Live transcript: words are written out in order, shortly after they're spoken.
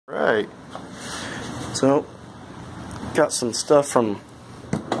Right. So, got some stuff from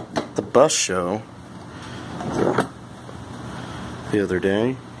the bus show the other day.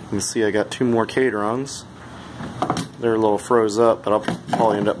 You can see I got 2 more Caterons. They're a little froze up, but I'll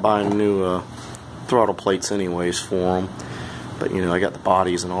probably end up buying new throttle plates anyways for them. But you know, I got the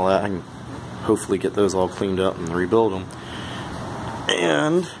bodies and all that. I can hopefully get those all cleaned up and rebuild them.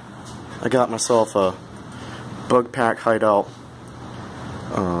 And I got myself a Bug Pack Hideout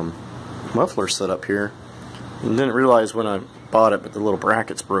muffler set up here, and didn't realize when I bought it, but the little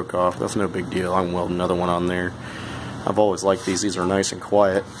brackets broke off. That's no big deal. I can weld another one on there. I've always liked these. These are nice and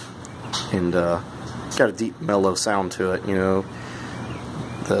quiet, and got a deep mellow sound to it. You know,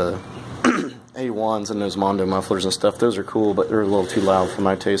 the A1s and those Mondo mufflers and stuff, those are cool, but they're a little too loud for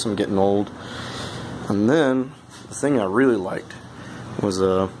my taste. I'm getting old. And then the thing I really liked was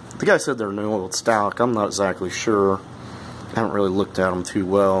the guy said they're new old stock. I'm not exactly sure. I haven't really looked at them too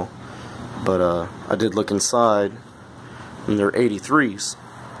well, but I did look inside, and they're 83s.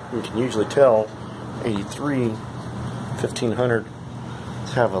 You can usually tell 83 1500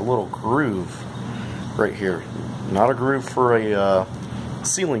 have a little groove right here. Not a groove for a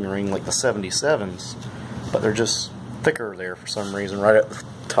ceiling ring like the 77s, but they're just thicker there for some reason, right at the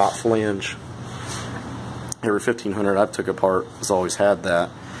top flange. Every 1500 I took apart has always had that.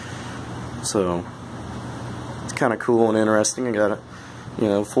 So it's kind of cool and interesting. I got a, you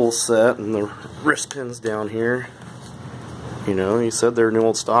know, full set, and the wrist pins down here. You know, he said they're new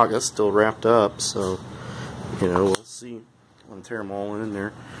old stock. That's still wrapped up, so you know, we'll see. I'm gonna tear them all in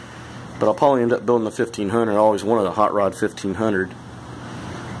there. But I'll probably end up building the 1500. I always wanted a Hot Rod 1500.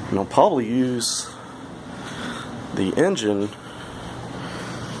 And I'll probably use the engine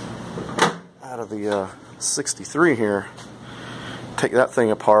out of the 63 here. Take that thing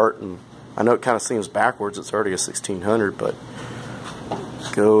apart, and I know it kind of seems backwards. It's already a 1600, but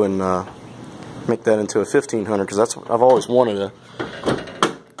go and make that into a 1500, because that's what I've always wanted, a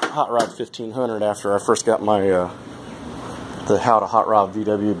Hot Rod 1500. After I first got my the How to Hot Rod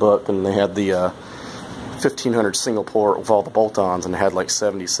VW book, and they had the 1500 single port with all the bolt-ons, and it had like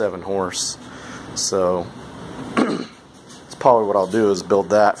 77 horse. So it's probably what I'll do is build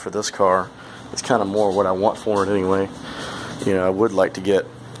that for this car. It's kind of more what I want for it anyway. You know, I would like to get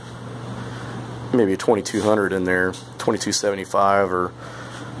maybe a 2200 in there, 2275 or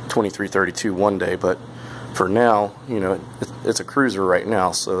 2332 one day, but for now, you know, it's a cruiser right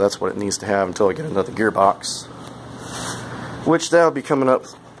now, so that's what it needs to have until I get another gearbox, which that'll be coming up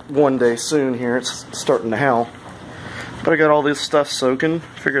one day soon here. It's starting to howl. But I got all this stuff soaking.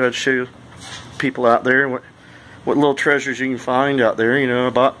 Figured I'd show people out there what little treasures you can find out there. You know, I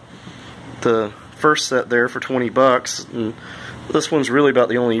bought the first set there for 20 bucks, and this one's really about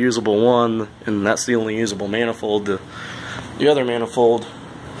the only usable one, and that's the only usable manifold. The other manifold,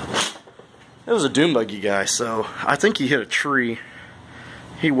 it was a dune buggy guy, so I think he hit a tree.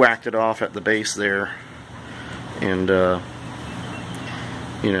 He whacked it off at the base there, and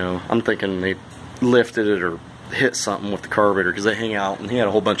you know, I'm thinking they lifted it or hit something with the carburetor, because they hang out, and he had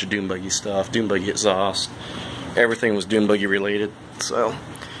a whole bunch of dune buggy stuff, dune buggy exhaust, everything was dune buggy related. So,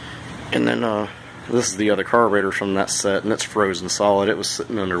 and then this is the other carburetor from that set, and it's frozen solid. It was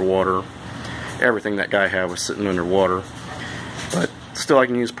sitting underwater. Everything that guy had was sitting underwater, but still I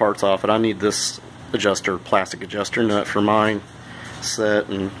can use parts off it. I need this adjuster, plastic adjuster nut for mine set,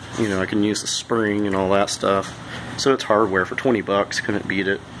 and you know, I can use the spring and all that stuff. So it's hardware for 20 bucks. Couldn't beat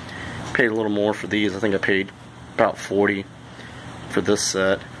it. Paid a little more for these. I think I paid about 40 for this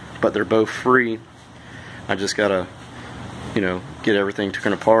set, but they're both free. I just gotta, you know, get everything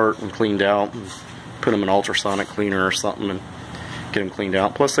taken apart and cleaned out, and put them in ultrasonic cleaner or something, and get them cleaned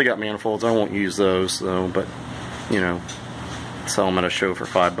out. Plus they got manifolds. I won't use those though, but you know, sell them at a show for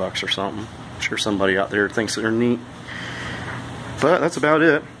 5 bucks or something. I'm sure somebody out there thinks they're neat. But that's about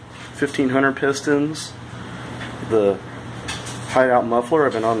it. 1500 pistons. The Hideout muffler,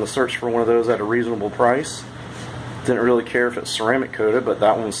 I've been on the search for one of those at a reasonable price. Didn't really care if it's ceramic coated, but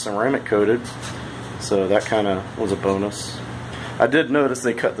that one's ceramic coated, so that kind of was a bonus. I did notice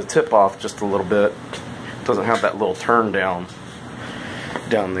they cut the tip off just a little bit. It doesn't have that little turn down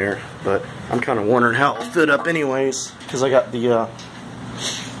there, but I'm kind of wondering how it'll fit up anyways, because I got the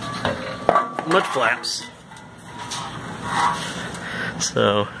mud flaps,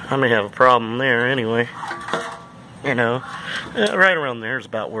 so I may have a problem there anyway. You know, right around there is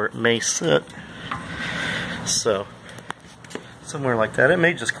about where it may sit. So, somewhere like that. It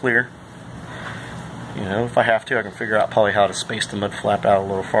may just clear. You know, if I have to, I can figure out probably how to space the mud flap out a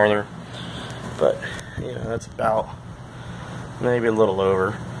little farther. But, you know, that's about maybe a little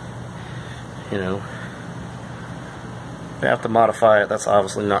over. You know, I have to modify it. That's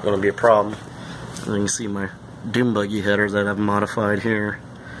obviously not going to be a problem. And you can see my dune buggy header that I've modified here.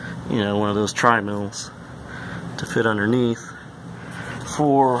 You know, one of those tri-mills to fit underneath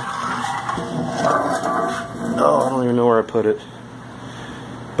for, oh, I don't even know where I put it.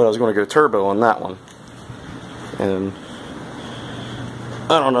 But I was going to go turbo on that one. And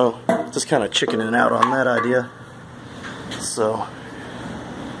I don't know, just kind of chickening out on that idea. So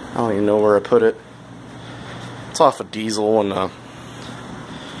I don't even know where I put it. It's off a diesel, and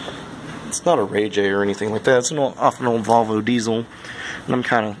it's not a Ray J or anything like that. It's off an old Volvo diesel, and I'm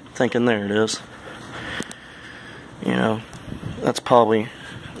kind of thinking, there it is. You know, that's probably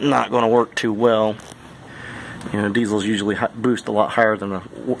not going to work too well. You know, diesels usually boost a lot higher than a,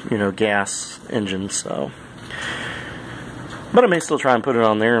 you know, gas engine, so. But I may still try and put it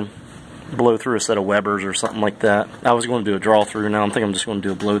on there and blow through a set of Webers or something like that. I was going to do a draw through. Now I'm thinking I'm just going to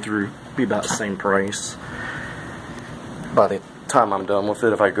do a blow through. Be about the same price by the time I'm done with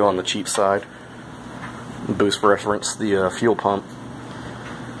it, if I go on the cheap side. Boost reference the fuel pump.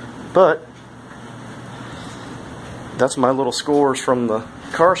 But that's my little scores from the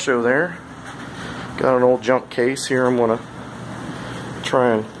car show there. Got an old junk case here I'm going to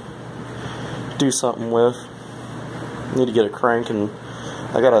try and do something with. Need to get a crank, and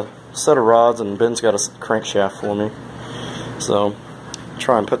I got a set of rods, and Ben's got a crankshaft for me. So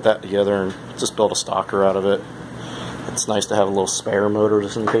try and put that together and just build a stalker out of it. It's nice to have a little spare motor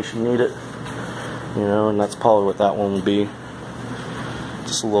just in case you need it. You know, and that's probably what that one would be.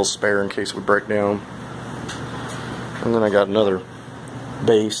 Just a little spare in case we break down. And then I got another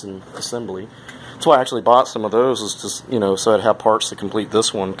base and assembly. That's why I actually bought some of those, is just, you know, so I'd have parts to complete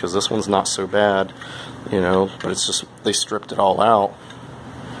this one, because this one's not so bad, you know, but it's just, they stripped it all out.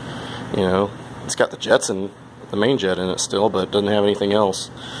 You know, it's got the Jetson, the main jet in it still, but it doesn't have anything else.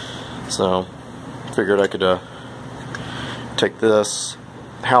 So, figured I could take this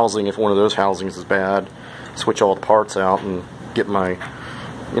housing, if one of those housings is bad, switch all the parts out and get my,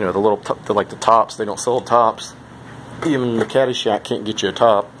 you know, the little, like the tops. They don't sell tops. Even the Caddyshack can't get you a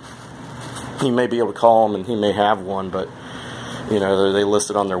top. You may be able to call him and he may have one, but you know, they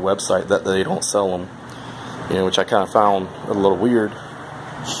listed on their website that they don't sell them. You know, which I kind of found a little weird.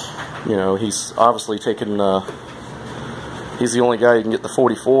 You know, he's obviously taken, he's the only guy you can get the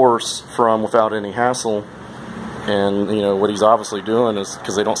 44s from without any hassle. And, you know, what he's obviously doing is,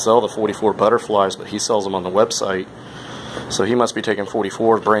 because they don't sell the 44 butterflies, but he sells them on the website. So he must be taking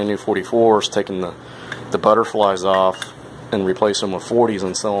 44s, brand new 44s, taking the butterflies off and replacing them with 40s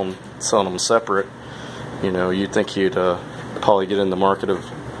and selling them separate. You know, you'd think he'd probably get in the market of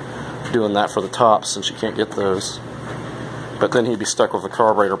doing that for the tops, since you can't get those. But then he'd be stuck with a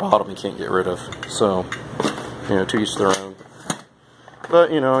carburetor bottom he can't get rid of. So, you know, to each their own.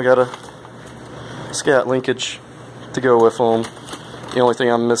 But, you know, I got a scat linkage to go with them. The only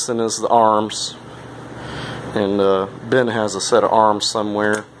thing I'm missing is the arms. And Ben has a set of arms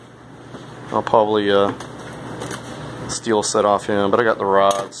somewhere. I'll probably steal a set off him. But I got the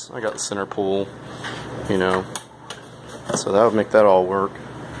rods. I got the center pull. You know. So that would make that all work.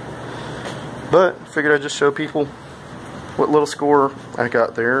 But figured I'd just show people what little score I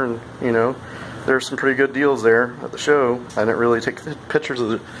got there. And, you know, there's some pretty good deals there at the show. I didn't really take pictures of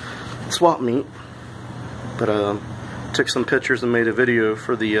the swap meet. But took some pictures and made a video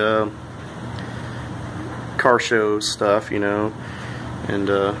for the car show stuff, you know. And,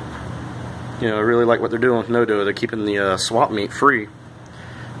 you know, I really like what they're doing with Nodo. They're keeping the swap meet free.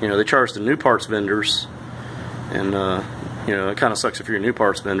 You know, they charge the new parts vendors. And, you know, it kind of sucks if you're a new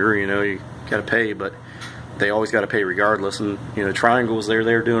parts vendor, you know, you got to pay, but they always got to pay regardless. And, you know, Triangle's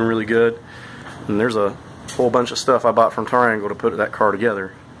they're doing really good. And there's a whole bunch of stuff I bought from Triangle to put that car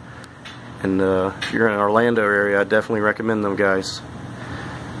together. And if you're in the Orlando area, I definitely recommend them guys.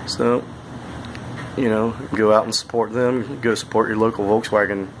 So, you know, go out and support them. Go support your local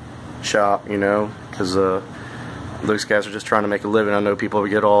Volkswagen shop, you know, because those guys are just trying to make a living. I know people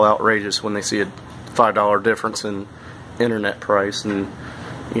get all outrageous when they see a $5 difference in internet price and,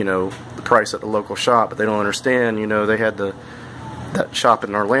 you know, the price at the local shop, but they don't understand, you know, they had that shop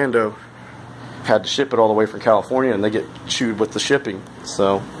in Orlando had to ship it all the way from California, and they get chewed with the shipping.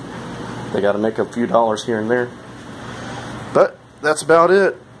 So they got to make a few dollars here and there. But that's about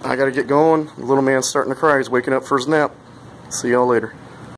it. I got to get going. The little man's starting to cry. He's waking up for his nap. See y'all later.